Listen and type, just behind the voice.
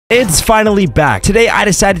It's finally back. Today, I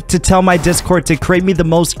decided to tell my Discord to create me the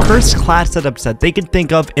most cursed class setups that they can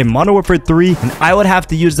think of in Modern Warfare 3, and I would have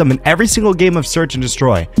to use them in every single game of Search and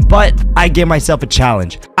Destroy. But I gave myself a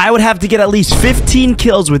challenge. I would have to get at least 15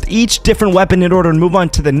 kills with each different weapon in order to move on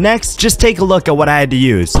to the next. Just take a look at what I had to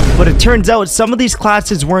use. But it turns out some of these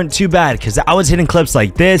classes weren't too bad because I was hitting clips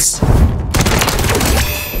like this. I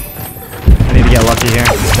need to get lucky here.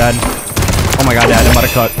 Dead. Oh my god, Dad, I'm about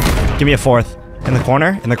to cook. Give me a fourth. In the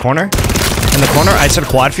corner, in the corner, in the corner. I said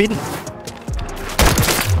quad feed.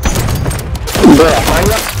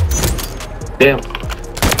 Damn.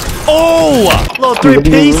 Oh! Little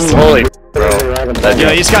three-piece. Holy bro. Yo,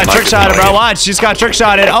 he's got trick shotted, bro. Watch. He's got trick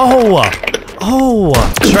shotted. Oh! Oh!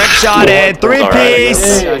 Trick shotted.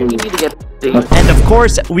 Three-piece. And of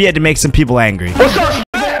course, we had to make some people angry.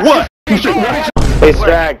 What? Hey,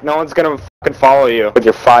 Stract, no one's gonna fucking follow you with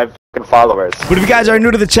your 5 fucking followers. But if you guys are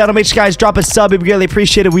new to the channel, make sure you guys drop a sub. It'd be greatly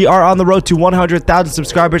appreciated. We are on the road to 100,000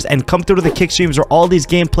 subscribers, and come through to the Kick streams where all these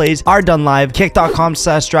gameplays are done live.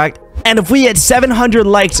 Kick.com/Stract. And if we hit 700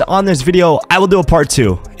 likes on this video, I will do a part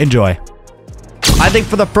 2. Enjoy. I think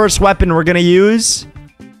for the first weapon we're gonna use,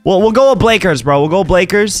 well, we'll go with Blakers, bro. We'll go with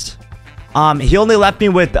Blakers. He only left me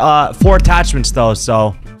with 4 attachments though,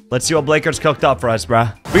 so let's see what Blakers cooked up for us, bro.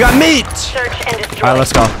 We got meat. All right,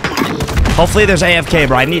 let's go. Hopefully there's AFK,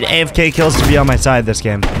 bro. I need AFK kills to be on my side this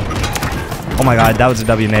game. Oh my god, that was a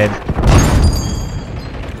W nade. Oh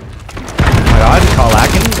my god, Carl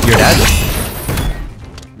Akin, you're dead.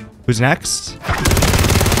 Who's next?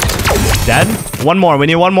 Dead? One more. We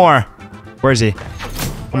need one more. Where is he?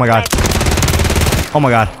 Oh my god. Oh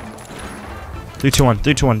my god. 3, 2, 1.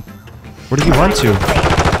 3, 2, 1. Where did he run to?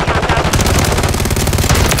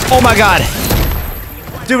 Oh my god.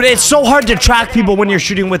 Dude, it's so hard to track people when you're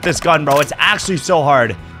shooting with this gun, bro. It's actually so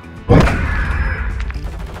hard.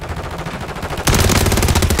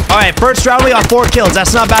 Alright, first round we got 4 kills.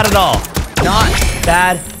 That's not bad at all. Not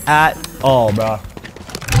bad at all, bro.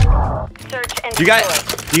 You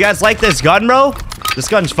guys like this gun, bro? This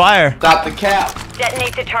gun's fire. Stop the cap.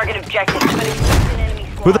 Detonate the target objective.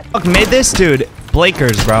 Who the fuck made this, dude?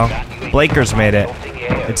 Blakers, bro. Blakers made it.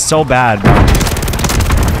 It's so bad, bro.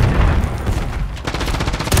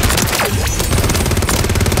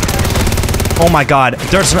 Oh my god.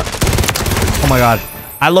 There's no... Oh my god.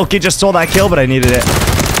 I low-key just stole that kill, but I needed it.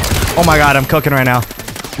 Oh my god, I'm cooking right now.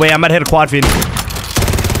 Wait, I'm gonna hit a quad feed.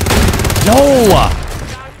 No!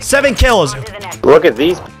 7 kills. Look at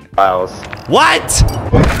these files. What?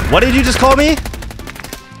 What did you just call me?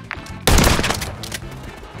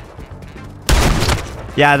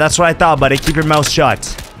 Yeah, that's what I thought, buddy. Keep your mouth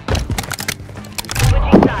shut.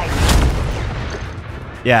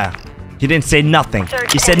 Yeah. He didn't say nothing.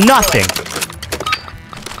 He said nothing.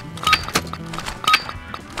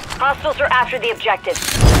 Hostiles are after the objective.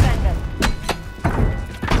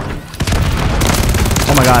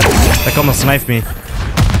 Oh my god. That almost sniped me.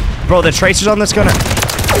 Bro, the tracers on this gun are...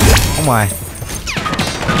 Oh my.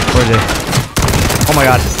 Where is he? Oh my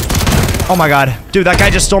god. Oh my god. Dude, that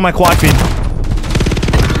guy just stole my quad feed.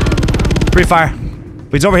 Free fire.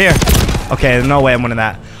 He's over here. Okay, no way I'm winning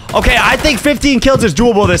that. Okay, I think 15 kills is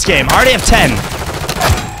doable this game. I already have 10.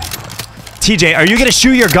 TJ, are you gonna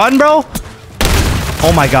shoot your gun, bro?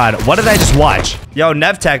 Oh my god, what did I just watch? Yo,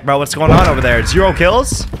 NevTech, bro, what's going on over there? 0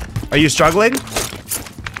 kills? Are you struggling?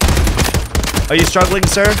 Are you struggling,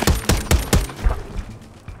 sir?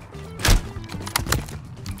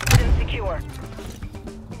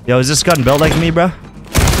 Yo, is this gun built like me, bro?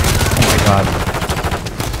 Oh my god.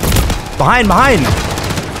 Behind, behind!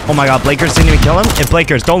 Oh my god, Blakers didn't even kill him? If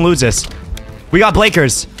Blakers, don't lose this. We got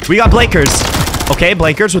Blakers. We got Blakers. Okay,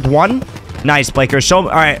 Blakers with 1. Nice, Blakers. Show.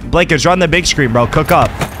 Alright, Blakers, you're on the big screen, bro. Cook up.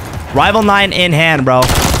 Rival 9 in hand, bro.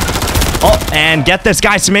 Oh, and get this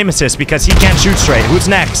guy some aim assist because he can't shoot straight. Who's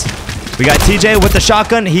next? We got TJ with the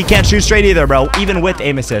shotgun. He can't shoot straight either, bro. Even with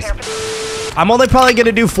aim assist. I'm only probably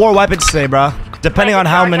gonna do 4 weapons today, bro. Depending on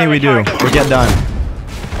how many we do. We'll get done.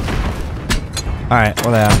 Alright,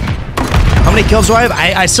 what the hell? How many kills do I have?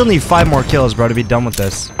 I still need 5 more kills, bro, to be done with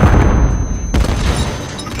this.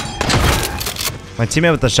 My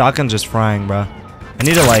teammate with the shotgun's just frying, bro. I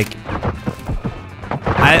need to, like...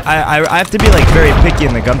 I have to be, like, very picky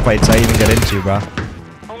in the gunfights I even get into, bro.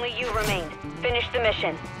 Only you remain. Finish the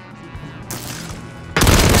mission.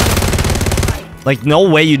 Like, no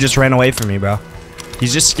way you just ran away from me, bro.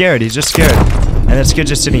 He's just scared. He's just scared. And this kid's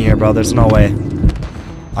just sitting here, bro. There's no way.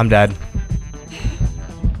 I'm dead.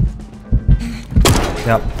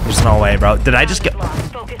 Yep, there's no way, bro. Did I just get...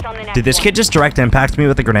 Did this kid just direct impact me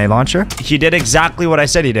with a grenade launcher? He did exactly what I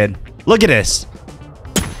said he did. Look at this.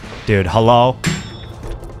 Dude, hello?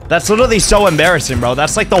 That's literally so embarrassing, bro.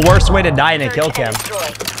 That's like the worst way to die in a kill cam.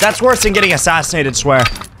 That's worse than getting assassinated, swear.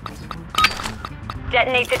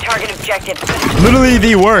 Detonate the target objective. Literally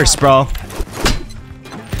the worst, bro.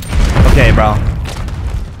 Okay, bro.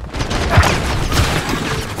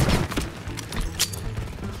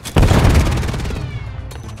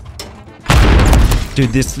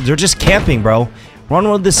 Dude, they're just camping, bro. We're on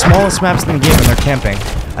one of the smallest maps in the game and they're camping.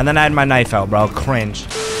 And then I had my knife out, bro. Cringe.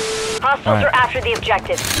 Hostiles are after the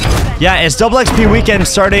objective. Yeah, it's double XP weekend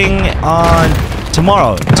starting on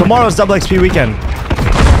tomorrow. Tomorrow's double XP weekend.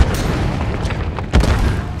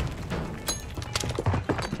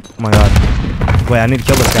 Oh my god. Wait, I need to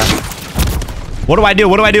kill this guy. What do I do?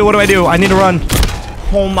 What do I do? What do I do? I need to run.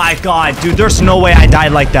 Oh my god, dude. There's no way I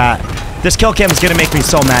died like that. This kill cam is gonna make me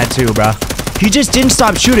so mad too, bro. He just didn't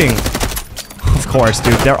stop shooting. Of course,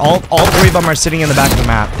 dude. They're all three of them are sitting in the back of the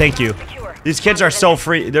map. Thank you. These kids are so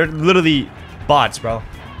free. They're literally bots, bro.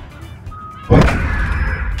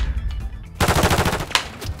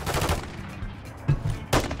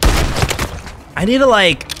 I need to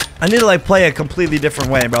like play a completely different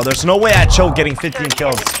way, bro. There's no way I choke getting 15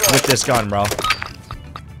 kills with this gun, bro.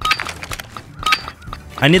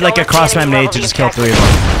 I need like a cross-map nade to just kill 3 of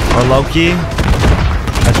them. Or low-key.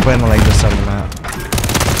 I just play on like this side of the map.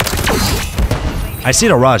 I see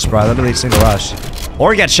the rush, bro. I literally see the rush.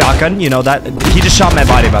 Or get shotgun, you know that. He just shot my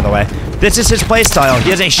body, by the way. This is his playstyle. He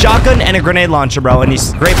has a shotgun and a grenade launcher, bro. And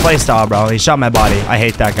he's great playstyle, bro. He shot my body. I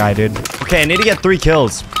hate that guy, dude. Okay, I need to get 3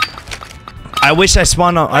 kills. I wish I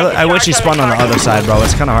spawned on. I wish he spawned on the other side, bro.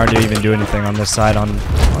 It's kind of hard to even do anything on this side on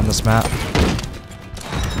this map.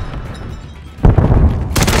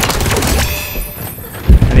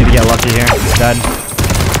 I need to get lucky here. He's dead.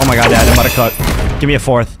 Oh my god, Dad, I'm about to cook. Give me a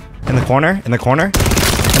 4th. In the corner. In the corner.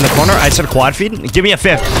 In the corner. I said quad feed. Give me a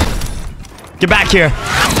 5th. Get back here.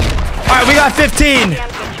 All right, we got 15.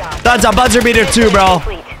 That's a buzzer beater too, bro.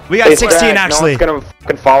 We got 16 actually. No one's gonna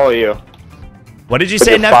fucking follow you. What did you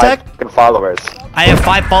say, Nevtech? 5 followers. I have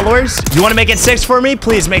 5 followers. You want to make it 6 for me?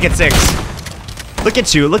 Please make it 6. Look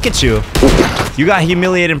at you. Look at you. You got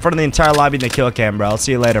humiliated in front of the entire lobby in the kill cam, bro. I'll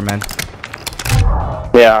see you later, man.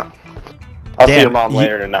 Yeah. I'll see Damn, your mom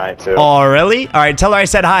later tonight, too. Oh, really? All right, tell her I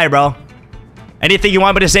said hi, bro. Anything you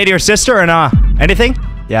want me to say to your sister or nah? Anything?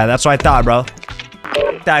 Yeah, that's what I thought, bro.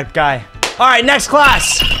 That guy. All right, next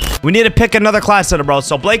class. We need to pick another class setup, bro.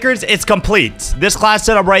 So, Blakers, it's complete. This class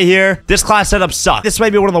setup right here, this class setup sucks. This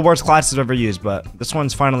might be one of the worst classes I've ever used, but this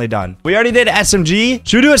one's finally done. We already did SMG.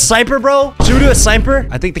 Should we do a sniper, bro? Should we do a sniper?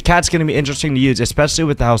 I think the cat's going to be interesting to use, especially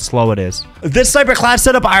with how slow it is. This sniper class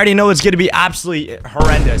setup, I already know is going to be absolutely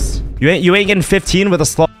horrendous. You ain't getting 15 with a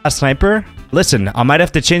slow sniper? Listen, I might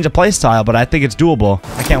have to change the playstyle, but I think it's doable.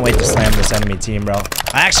 I can't wait to slam this enemy team, bro.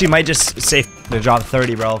 I actually might just say to drop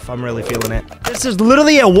 30, bro, if I'm really feeling it. This is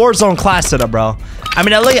literally a Warzone class setup, bro. I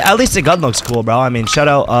mean, at least the gun looks cool, bro. I mean, shout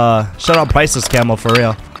out Priceless Camo for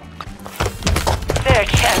real. Fair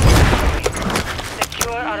chance.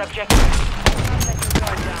 Secure our objective.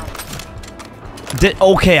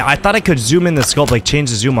 Okay, I thought I could zoom in the scope, like change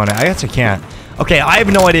the zoom on it. I guess I can't. Okay, I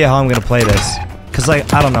have no idea how I'm gonna play this. Cause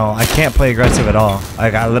like, I don't know, I can't play aggressive at all.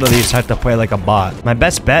 Like, I literally just have to play like a bot. My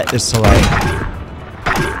best bet is to like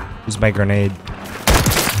use my grenade.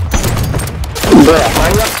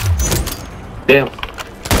 Damn.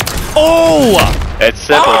 Oh! It's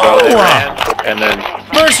simple, bro. They ran, and then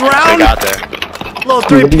First they round. got there. Little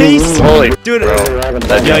 3-piece. Holy Dude, bro.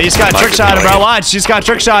 yo, you just got trick shotted, bro. Watch, you just got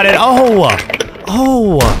trick shotted. Oh!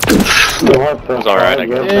 Oh! It was alright, I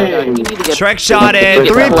guess. Trick shotted.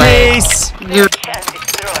 3-piece.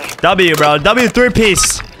 W, bro. W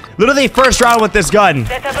 3-piece. Literally first round with this gun.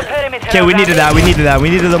 Okay, we needed that. We needed that. We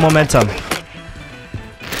needed the momentum.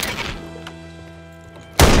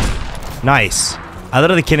 Nice. I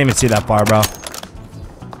literally can't even see that far, bro.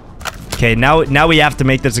 Okay, now we have to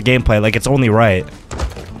make this a gameplay. Like, it's only right.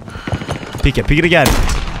 Peek it. Peek it again.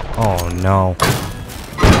 Oh, no.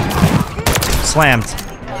 Slammed.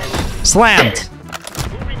 Slammed.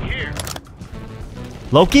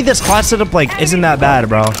 Low-key, this class setup, like, isn't that bad,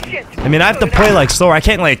 bro. I mean, I have to play, like, slower. I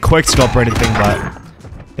can't, like, quick scope or anything, but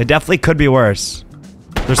it definitely could be worse.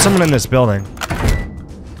 There's someone in this building.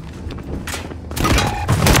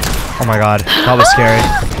 Oh my god, that was scary.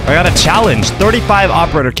 I got a challenge. 35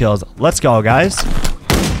 operator kills. Let's go, guys.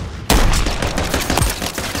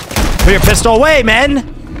 Put your pistol away, man.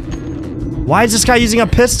 Why is this guy using a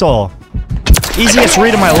pistol? Easiest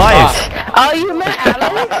read of my life. Oh, you met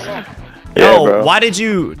Alex? Yo, bro. why did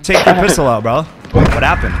you take your pistol out, bro? What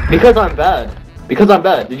happened? Because I'm bad. Because I'm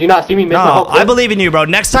bad. Did you not see me miss the whole No, clip? I believe in you, bro.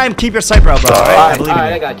 Next time, keep your sniper out, bro. Alright, I believe in you.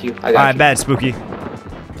 I got you. I got Alright, you. bad, Spooky.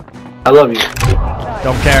 I love you.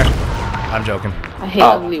 Don't care. I'm joking. I hate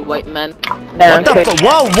ugly white men. What the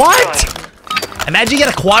whoa, what? Imagine you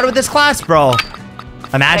get a quad with this class, bro.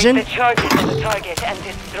 Imagine. Take the charges to the target and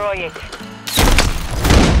destroy it.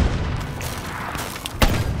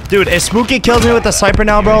 Dude, if Spooky kills me with the sniper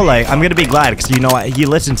now, bro, like, I'm gonna be glad, because you know what? He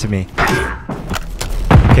listened to me.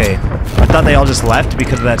 Okay. I thought they all just left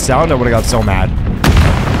because of that sound. I would've got so mad.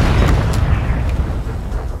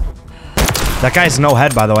 That guy's no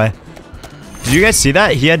head, by the way. Did you guys see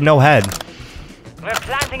that? He had no head. We're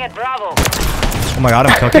planting at Bravo. Oh my god,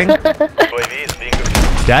 I'm cooking.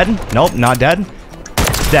 Dead? Nope, not dead.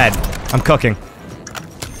 Dead. I'm cooking.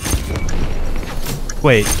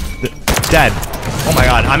 Wait. Dead. Oh my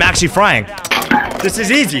god, I'm actually frying. This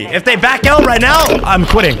is easy. If they back out right now, I'm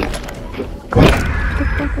quitting.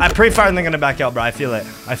 I pre-fired they're gonna back out, bro. I feel it.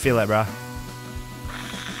 I feel it, bro.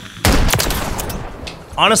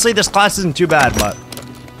 Honestly, this class isn't too bad, but...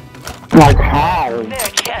 Like how?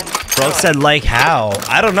 Bro said like how?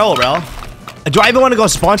 I don't know, bro. Do I even want to go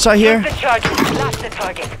spawn shot here? The charges. Blast the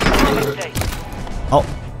target. Oh.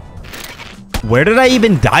 Where did I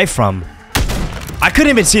even die from? I couldn't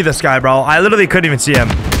even see this guy, bro. I literally couldn't even see him.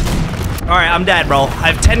 Alright, I'm dead, bro.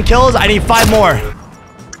 I have 10 kills. I need 5 more.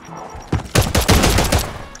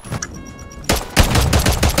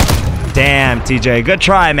 Damn, TJ. Good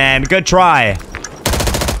try, man. Good try.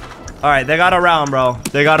 Alright, they got a round, bro.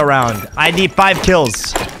 They got a round. I need 5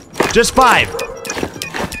 kills. Just 5.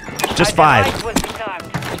 Just 5.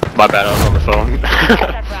 My bad, I was on the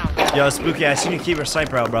phone. Yo, Spooky, I seen you keep your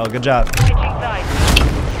sniper out, bro. Good job.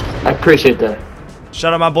 I appreciate that.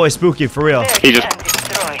 Shout out my boy Spooky, for real. He just...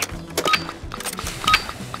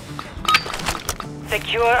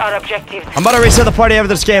 Secure our objectives. I'm about to reset the party after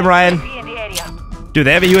this game, Ryan. Dude,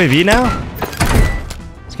 they have a UAV now?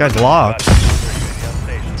 This guy's locked.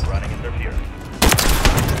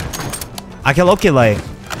 I can look it like.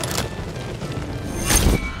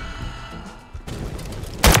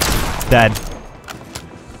 Dead.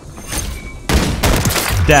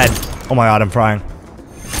 Dead. Oh my god, I'm frying.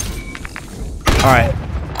 Alright.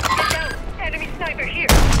 Enemy sniper here.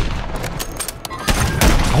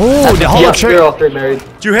 Oh, the whole trick. You're all 3 married.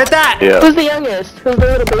 Did you hit that? Yeah. Who's the youngest? Who's the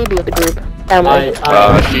little baby of the group? Emily.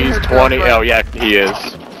 She's 20. Oh, yeah, he is.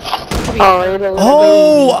 Oh,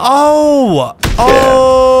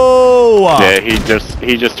 Yeah, he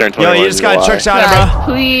just turned 21. Yo, you just got a trick shot, bro.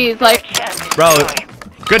 Please, like, Bro,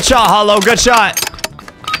 good shot, Hollow. Good shot.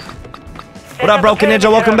 What up, Broken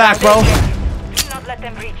Ninja? Welcome back, bro. Do not let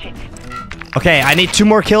them reach it. Okay, I need 2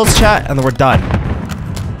 more kills, chat, and then we're done.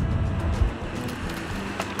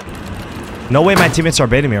 No way my teammates are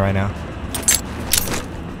baiting me right now.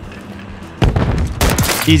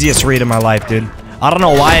 Easiest read in my life, dude. I don't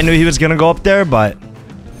know why I knew he was gonna go up there, but...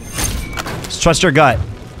 Just trust your gut.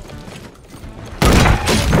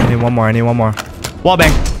 I need one more, I need one more.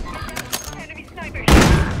 Wallbang.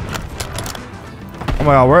 Oh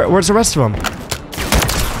my god, where's the rest of them?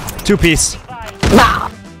 2-piece.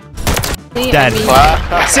 Dead.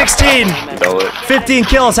 16! 15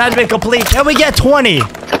 kills has been complete. Can we get 20?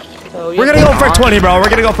 We're gonna go for 20, bro. We're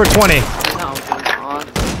gonna go for 20.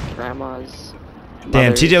 grandma's.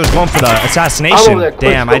 Damn, TJ was going for the assassination.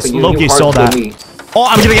 Damn, I low-key sold that. Oh,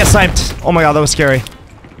 I'm gonna get sniped. Oh my god, that was scary.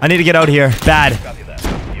 I need to get out here. Bad.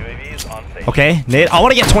 Okay, Nate. I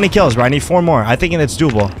want to get 20 kills, bro. I need 4 more. I think it's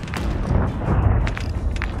doable.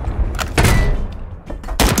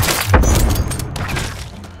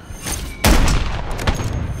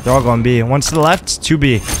 They're all going B. One's to the left,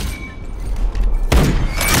 2B.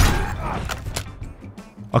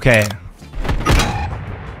 Okay.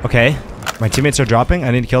 Okay. My teammates are dropping. I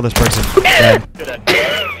need to kill this person. Dead.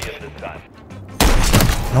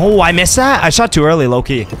 No, I missed that? I shot too early,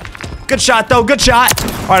 low-key. Good shot, though. Good shot.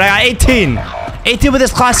 All right, I got 18. 18 with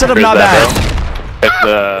this class setup, not bad. It's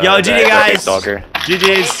the... Yo, GG, guys. Stalker.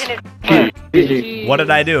 GG's. GG. What did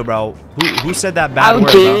I do, bro? Who said that bad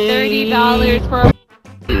word, bro? $30 for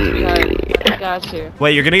I got you.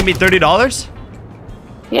 Wait, you're gonna give me $30?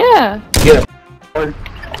 Yeah. Yeah.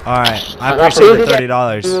 Alright, I appreciate the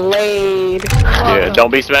 $30. Laid. Yeah, don't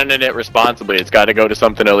be spending it responsibly. It's got to go to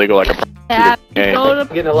something illegal like a... game.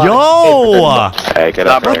 Yo! Hey, get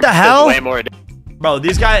up, What the hell? Way more... Bro,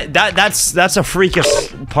 these guys, that's a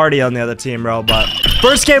freakish party on the other team, bro. But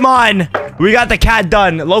first game on, we got the cat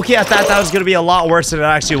done. Low-key, I thought that was gonna be a lot worse than it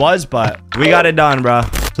actually was, but we got it done, bro.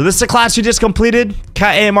 So this is the class we just completed.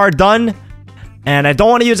 Cat AMR done. And I don't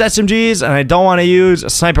want to use SMGs, and I don't want to use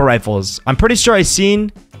sniper rifles. I'm pretty sure I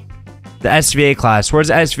seen the SVA class. Where's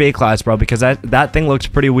the SVA class, bro? Because that thing looks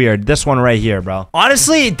pretty weird. This one right here, bro.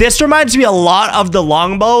 Honestly, this reminds me a lot of the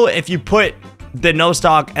longbow if you put the no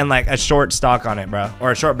stock and like a short stock on it, bro,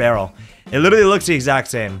 or a short barrel. It literally looks the exact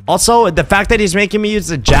same. Also, the fact that he's making me use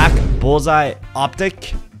the Jack bullseye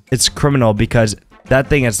optic, it's criminal because that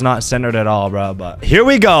thing is not centered at all, bro. But here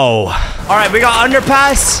we go. All right, we got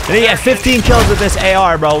underpass. And he got 15 kills with this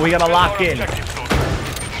AR, bro. We gotta lock in.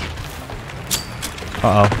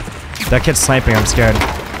 Uh-oh. That kid's sniping. I'm scared.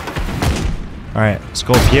 All right, let's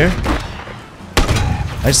go up here.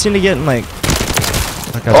 I just need to get in, like...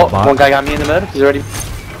 Oh, one guy got me in the mid. He's already...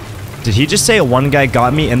 Did he just say one guy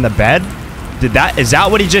got me in the bed? Is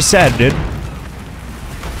that what he just said, dude?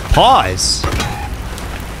 Pause.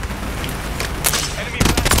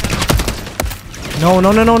 No.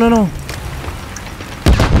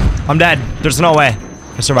 I'm dead. There's no way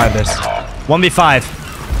I survived this. 1v5.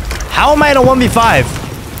 How am I in a 1v5?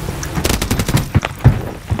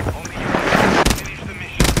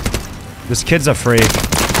 This kid's a freak.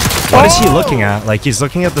 What is he looking at? Like, he's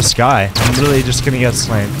looking at the sky. I'm literally just gonna get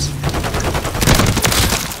sniped.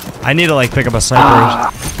 I need to, like, pick up a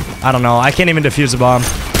sniper. I don't know. I can't even defuse a bomb.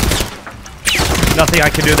 Nothing I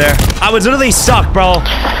can do there. I was literally stuck, bro.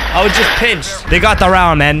 I was just pinched. They got the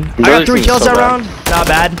round, man. I got 3 kills that round. Not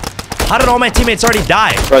bad. How did all my teammates already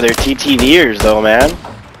die? Bro, they're TTVers though, man.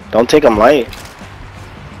 Don't take them light.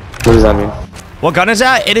 What does that mean? What gun is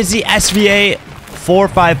that? It is the SVA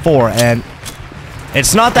 454, and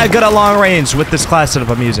it's not that good at long range with this class setup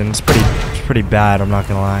I'm using. It's pretty bad, I'm not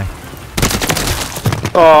gonna lie.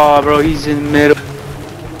 Oh, bro, he's in the middle.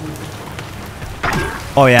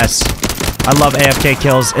 Oh, yes. I love AFK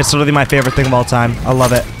kills. It's literally my favorite thing of all time. I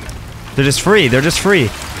love it. They're just free. They're just free.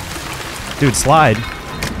 Dude, slide.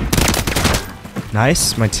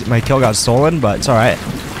 Nice. My kill got stolen, but it's alright.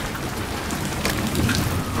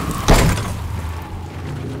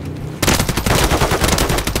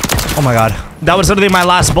 Oh my god. That was literally my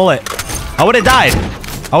last bullet. I would have died.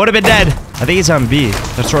 I would have been dead. I think he's on B.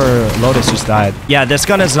 That's where Lotus just died. Yeah, this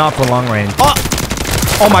gun is not for long range. Oh!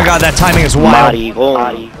 Oh my god, that timing is wild.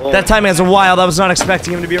 That timing is wild. I was not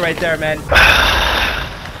expecting him to be right there, man.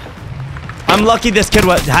 I'm lucky this kid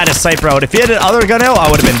had his sight out. If he had another gun out, I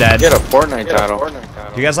would have been dead. Get a Fortnite title.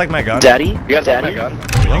 You guys like my gun? Daddy? You guys like my gun?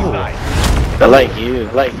 I like you.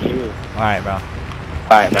 Alright, bro.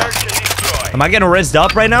 Am I getting rizzed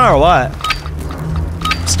up right now or what?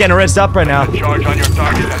 Just getting rizzed up right now. Charge on your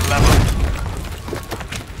target at level.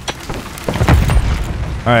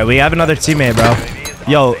 Alright, we have another teammate, bro.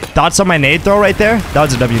 Yo, thoughts on my nade throw right there? That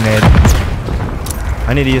was a W nade.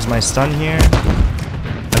 I need to use my stun here.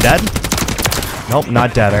 I'm dead? Nope,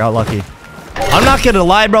 not dead. I got lucky. I'm not gonna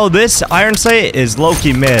lie, bro. This iron sight is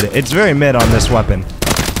low-key mid. It's very mid on this weapon.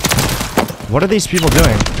 What are these people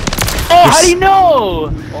doing? Oh, how do you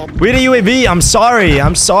know? We had a UAV. I'm sorry.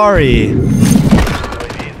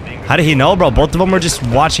 How did he know, bro? Both of them were just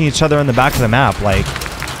watching each other in the back of the map. Like,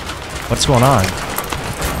 what's going on?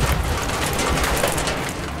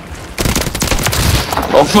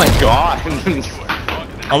 Oh my god.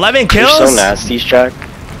 11 kills? You're so nasty, Stract.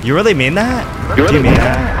 You really mean that? Do you mean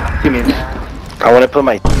that? I want to put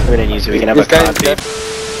my in you so we can have a conversation.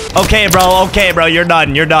 Okay, bro. You're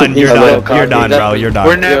done. You're done, bro. You're done.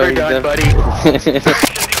 We're never done, buddy.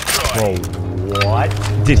 Bro, what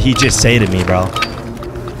did he just say to me, bro?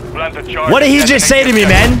 What did he just say to me,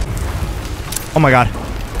 man? Oh my god.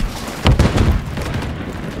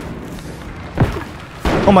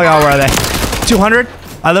 Oh my god, where are they? 200?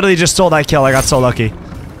 I literally just stole that kill. I got so lucky.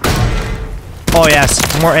 Oh yes,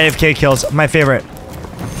 more AFK kills. My favorite.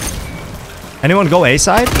 Anyone go A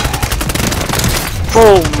side?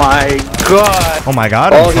 Oh my god. Oh my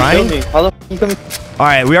god, I'm crying.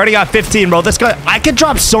 Alright, we already got 15, bro. This guy, I could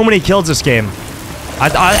drop so many kills this game.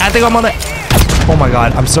 I think I'm on the... Oh my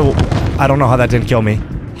god, I don't know how that didn't kill me.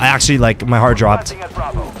 I actually, like, my heart dropped.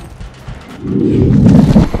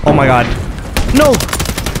 Oh my god. No!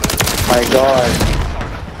 My god.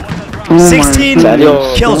 16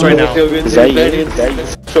 kills right now. Is that you?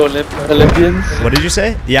 Olympians? What did you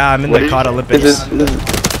say? Yeah, I'm in the COD Olympics.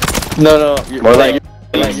 No. More like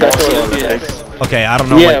Okay, I don't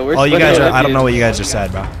know what you guys are. I don't know what you guys just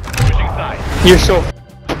said, bro. You're so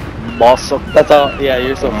awesome. That's all. Yeah,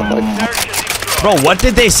 you're so Bro, what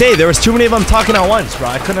did they say? There was too many of them talking at once, bro.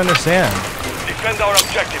 I couldn't understand. Defend our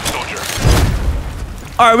objective, soldier.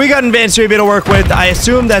 Alright, we got advanced UAV to work with. I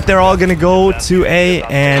assume that they're all gonna go to A,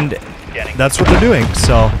 and that's what they're doing,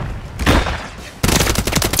 so.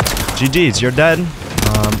 GG's, you're dead.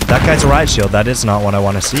 That guy's a riot shield. That is not what I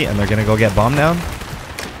want to see, and they're gonna go get bombed down.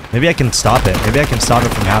 Maybe I can stop it. Maybe I can stop it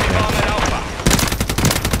from happening.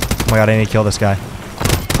 Oh my god, I need to kill this guy.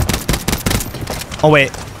 Oh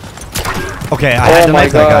wait. Okay, I had to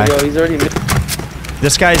knife that guy. Yo, he's already...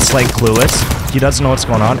 This guy's like clueless. He doesn't know what's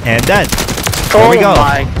going on. And dead. There we go.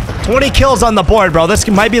 20 kills on the board, bro. This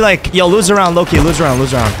might be like, yo, lose around, Loki. Lose around,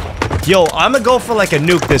 lose around. Yo, I'm gonna go for like a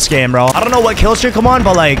nuke this game, bro. I don't know what kill streak I'm on,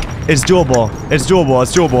 but like, it's doable. It's doable.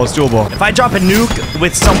 It's doable. It's doable. If I drop a nuke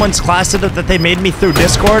with someone's class setup that they made me through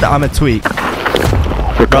Discord, I'm a tweet.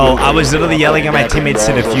 Bro, I was literally yelling at my teammates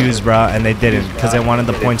to defuse, bro, and they didn't because they wanted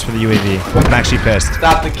the points for the UAV. I'm actually pissed.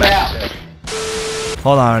 Stop the cap.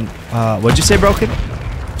 Hold on. What'd you say, Broken?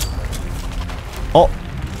 Oh.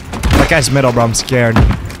 That guy's middle, bro. I'm scared.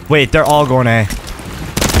 Wait, they're all going A.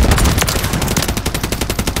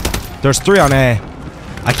 There's 3 on A.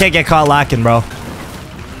 I can't get caught lacking, bro.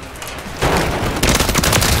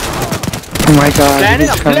 Oh my god.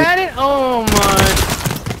 Planet. Oh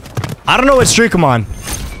my. I don't know what streak I'm on.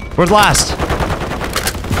 Where's last?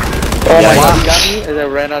 Oh my god. You got me as I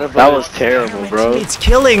ran out of That was terrible, bro. It's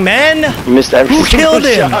killing, man. You missed every Who killed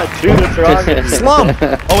him? shot, dude. That's wrong. Slum.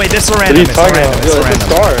 Oh wait, this is a What are random. you It's a talking random. about? It's Yo, a that's a random.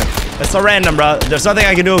 star. It's a random, bro. There's nothing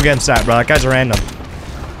I can do against that, bro. That guy's a random.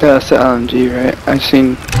 Yeah, that's the LMG, right? I've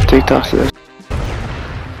seen TikToks of this.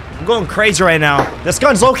 I'm going crazy right now. This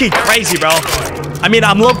gun's low-key crazy, bro. I mean,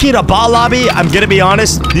 I'm low-key in a bot lobby. I'm gonna be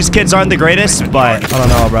honest. These kids aren't the greatest, but I don't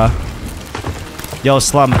know, bro. Yo,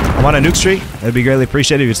 Slum, I'm on a nuke streak. It'd be greatly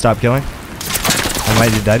appreciated if you stop killing. I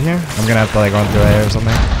might be dead here. I'm gonna have to like run through air or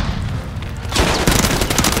something.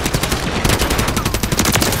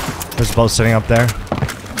 There's both sitting up there.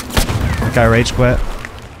 That guy rage quit.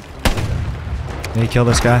 Need to kill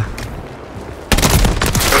this guy.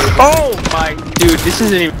 Oh my, dude, this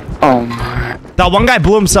isn't even. Oh my. That one guy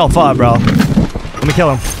blew himself up, bro. Let me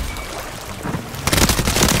kill him.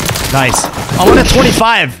 Nice. I'm on a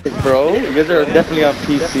 25. Bro, you guys are definitely on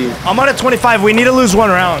PC. I'm on a 25. We need to lose 1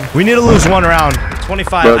 round. We need to lose 1 round.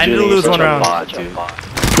 25. Bro, I need dude, to lose you're 1 such a round. bot,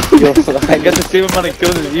 dude. Yo, I got the same amount of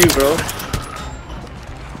kills as you, bro.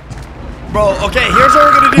 Bro, okay, here's what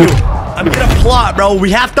we're gonna do. I'm gonna plot, bro.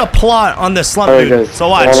 We have to plot on this slump, Alright, dude. guys. So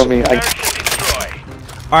watch. Follow me.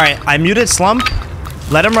 Alright, I muted Slump.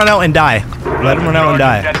 Let him run out and die. Let him run out and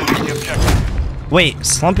die. Wait,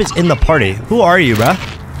 Slump is in the party. Who are you, bruh?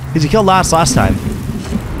 Because he killed last time.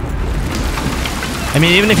 I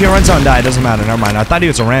mean, even if he runs out and die, it doesn't matter. Never mind. I thought he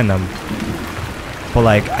was a random. But,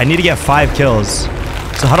 like, I need to get 5 kills.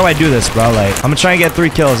 So how do I do this, bro? Like, I'm gonna try and get 3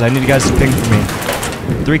 kills. I need you guys to ping for me.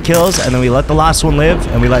 3 kills, and then we let the last one live,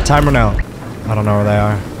 and we let time run out. I don't know where they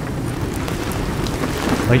are.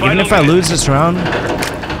 Like, even if I lose this round,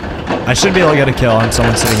 I should be able to get a kill on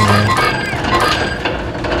someone sitting in here.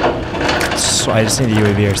 So I just need a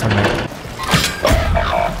UAV or something.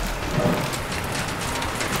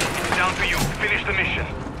 Down to you. Finish the mission.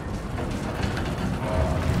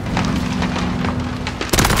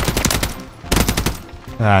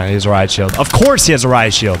 Ah, he has a riot shield. Of course he has a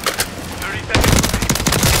riot shield. 30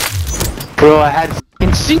 seconds. Bro, I had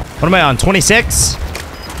f***ing C. What am I on? 26?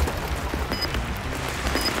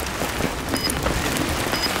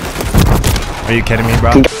 Are you kidding me,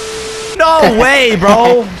 bro? No way,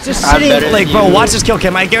 bro. Just sitting, like, bro, watch this kill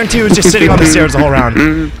cam. I guarantee he was just sitting on the stairs the whole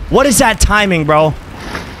round. What is that timing, bro?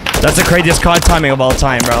 That's the craziest COD timing of all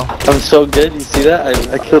time, bro. I'm so good, you see that?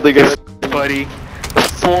 I killed the guy, buddy.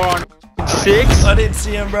 4 on 6? I didn't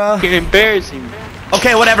see him, bro. You're embarrassing.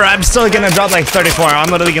 Okay, whatever. I'm still gonna drop like 34.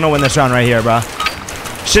 I'm literally gonna win this round right here, bro.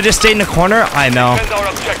 Should just stay in the corner. I know. Defend our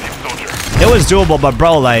objective, soldier. It was doable, but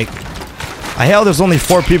bro, like, I hell, there's only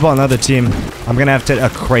 4 people on the other team. I'm gonna have to a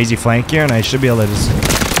crazy flank here, and I should be able to just.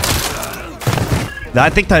 I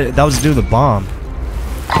think that was due to the bomb.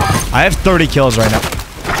 I have 30 kills right now.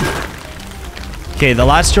 Okay, the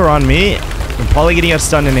last 2 are on me. I'm probably gonna get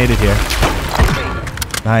stunned and aided here.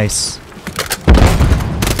 Nice.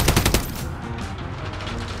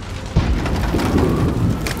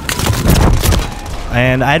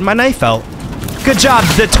 And I had my knife out. Good job,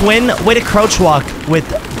 the twin. Way to crouch walk with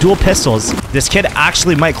dual pistols. This kid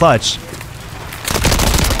actually might clutch.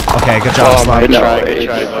 Okay, good job, Slime. Good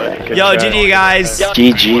try, bud. Yo, GG, guys.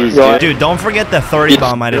 GG's, dude. Dude, don't forget the 30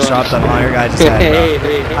 bomb I just dropped on all your guys' head,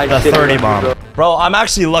 bro. The 30 bomb. Bro, I'm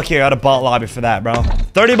actually lucky I got a bot lobby for that, bro.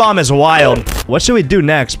 30 bomb is wild. What should we do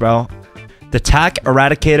next, bro? The TAC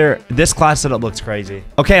Eradicator. This class setup looks crazy.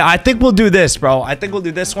 Okay, I think we'll do this, bro. I think we'll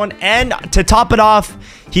do this one. And to top it off,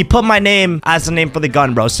 he put my name as the name for the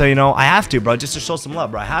gun, bro. So, you know, I have to, bro. Just to show some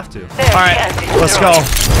love, bro. I have to. All right, let's go.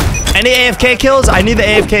 Any AFK kills? I need the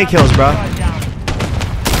AFK kills, bro.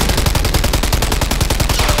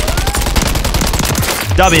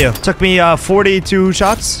 W. Took me 42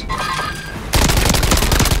 shots.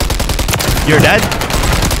 You're dead?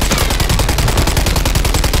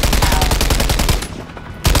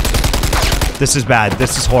 This is bad.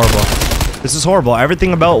 This is horrible. This is horrible.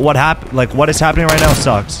 Everything about what happened, like what is happening right now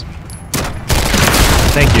sucks.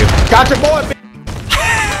 Thank you. Got your boy.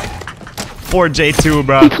 Poor J2,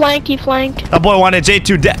 bro. He flank. That boy wanted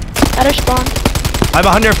J2 dead. At our spawn. I have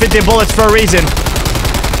 150 bullets for a reason.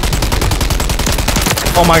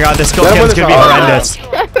 Oh my god, this kill cam is gonna be horrendous.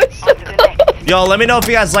 Yo, let me know if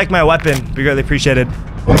you guys like my weapon. Be greatly appreciated.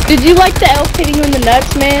 Did you like the elf hitting you in the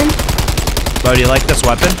nuts, man? Bro, do you like this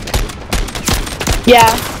weapon? Yeah.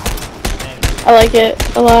 I like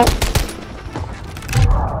it a lot.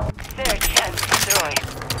 Search and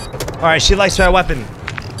destroy. Alright, she likes my weapon.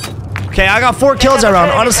 Okay, I got 4 kills that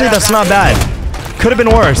round. Honestly, that's not bad. Could have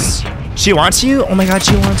been worse. She wants you? Oh my god,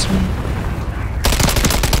 she wants me.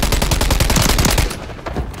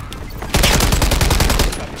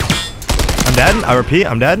 I'm dead. I repeat,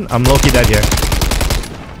 I'm dead. I'm low-key dead here.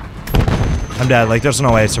 I'm dead. Like, there's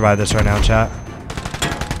no way I survive this right now, chat.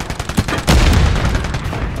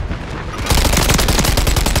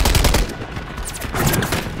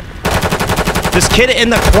 This kid in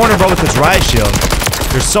the corner, bro, with his riot shield.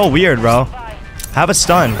 You're so weird, bro. Have a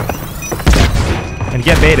stun. And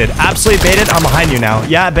get baited. Absolutely baited. I'm behind you now.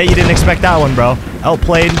 Yeah, I bet you didn't expect that one, bro.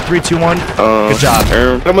 Outplayed. 3, 2, 1. Good job.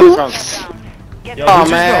 Yo, Oh,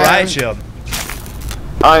 man. Riot shield.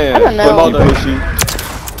 I am. I don't know.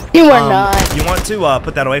 You were not. You want to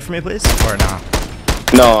put that away for me, please? Or not?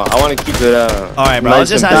 No, I want to keep it Alright, bro. Let's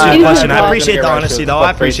just and ask you a You question. are I not. appreciate the honesty, though.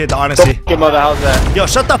 I appreciate the honesty. Your mother, how's that? Yo,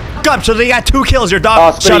 shut the f up. So they got 2 kills. Your Oh,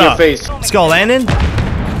 dog. spit Shut in your up. face. Let's go, Landon.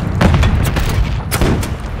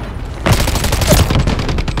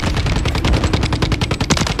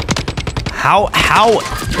 How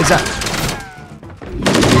is that?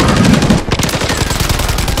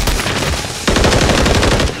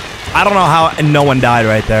 I don't know how no one died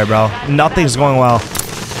right there, bro. Nothing's going well.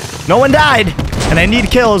 No one died, and I need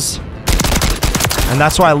kills. And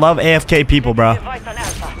that's why I love AFK people, bro.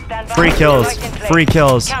 Free kills. Free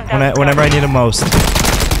kills. Whenever I need them most.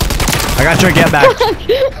 I got your get back.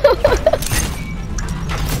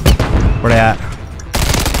 Where they at?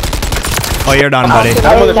 Oh, you're done, buddy.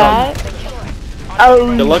 Oh,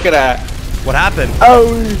 Look at that. What happened?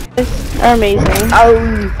 oh, are amazing.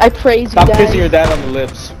 Oh, I praise you Stop guys. kissing your dad on the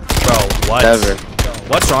lips. Bro, what? Never.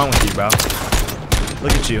 What's wrong with you, bro?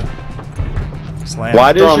 Look at you. Slam.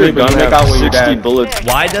 Why does your gun gun make have out with your 60 dad? bullets?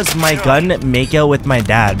 Why does my gun make out with my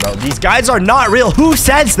dad, bro? These guys are not real. Who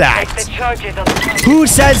says The that? charges of the Who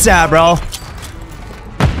says that, bro?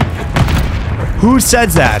 Who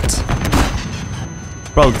says that?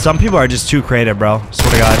 Bro, some people are just too creative, bro.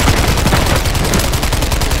 Swear to God.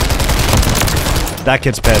 That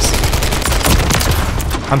kid's pissed.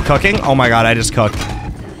 I'm cooking? Oh my god, I just cooked.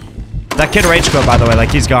 That kid rage quit, by the way.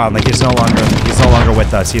 Like, he's gone. Like, he's no longer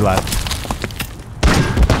with us. He left.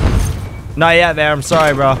 Not yet, man. I'm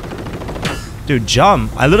sorry, bro. Dude,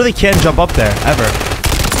 jump. I literally can't jump up there, ever.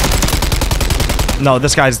 No,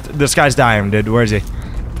 this guy's dying, dude. Where is he?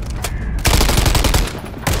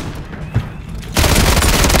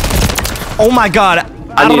 Oh my god.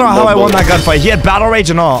 I don't know how I won that gunfight. He had battle rage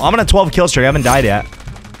and all. I'm on a 12 kill streak. I haven't died yet.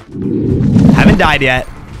 Haven't died yet.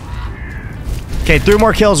 Okay, 3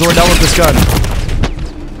 more kills and we're done with this gun.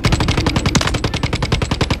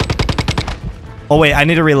 Oh wait, I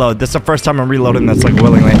need to reload. This is the first time I'm reloading this like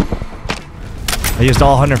willingly. I used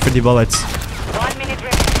all 150 bullets. 1 minute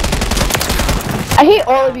remaining. I hate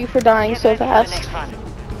all of you for dying so fast.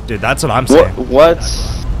 Dude, that's what I'm saying. What?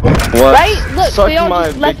 Right? Look, Suck they all my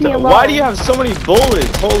just left big me toe. alone. Why do you have so many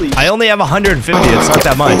bullets? Holy I only have 150. It's not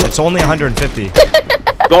that much. It's only 150.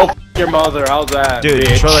 Go f your mother. How's that? Dude,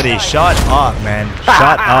 bitch? Trility, shut up, man.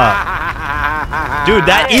 Shut up. Dude,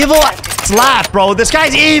 that evil slap, bro. This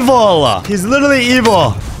guy's evil. He's literally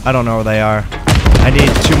evil. I don't know where they are. I need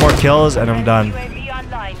 2 more kills and I'm done. UAV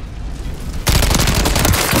online.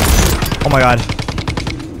 Oh my god.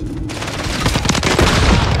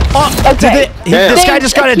 Oh, Okay. this guy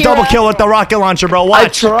just got a Akira. double kill with the rocket launcher, bro. I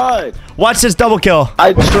Watch. tried. Watch this double kill.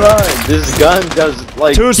 I tried. This gun does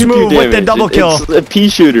like Too pew-pew smooth with the damage. double kill. It's a pea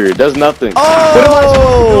shooter. It does nothing.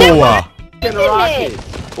 Oh!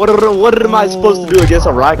 What am I supposed to do against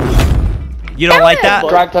a rocket? You don't like that?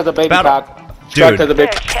 Stract has a baby Battle- back. Dude. Stract has a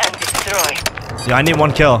baby. Search and destroy. Yeah, I need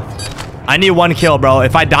 1 kill. I need 1 kill, bro.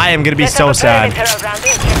 If I die, I'm gonna be Set so up a sad. perimeter around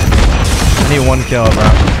it. I need 1 kill, bro.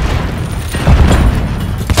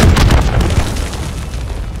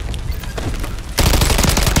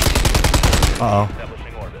 Uh-oh.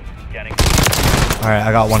 Alright,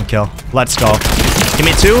 I got 1 kill. Let's go. Give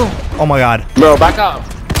me 2. Oh my god. Bro, back up.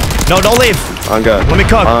 No, don't leave. On God. Let me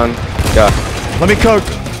cook. On God. Let me cook.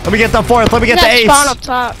 Let me get the 4th. Let me get the That 8th. spawn up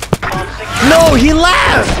top. No, he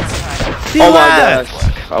left. He Oh my left.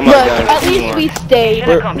 gosh. Oh my Look, god. at least we stayed.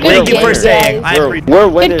 We're- Good Thank you game, for saying. guys. I appreciate We're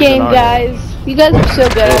Good winners game, in our guys. You guys are so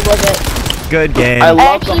good. I love it. Good game. I I love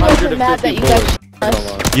the actually wasn't mad that 150 you guys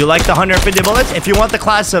bullets. us. You like the 150 bullets? If you want the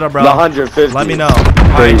class setup, bro, The 150. let me know. All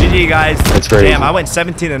right, Crazy. GG, guys. That's crazy. Damn, I went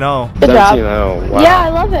 17 and 0. Good job. 17-0. Wow. Yeah, I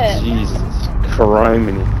love it. Jesus.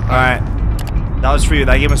 Criminy. All right, that was for you.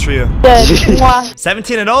 That game was for you. Good. Mwah.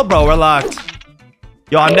 17 and 0, bro. We're locked.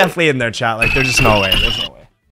 Yo, I'm definitely in there, chat. Like, there's just no way. There's no way.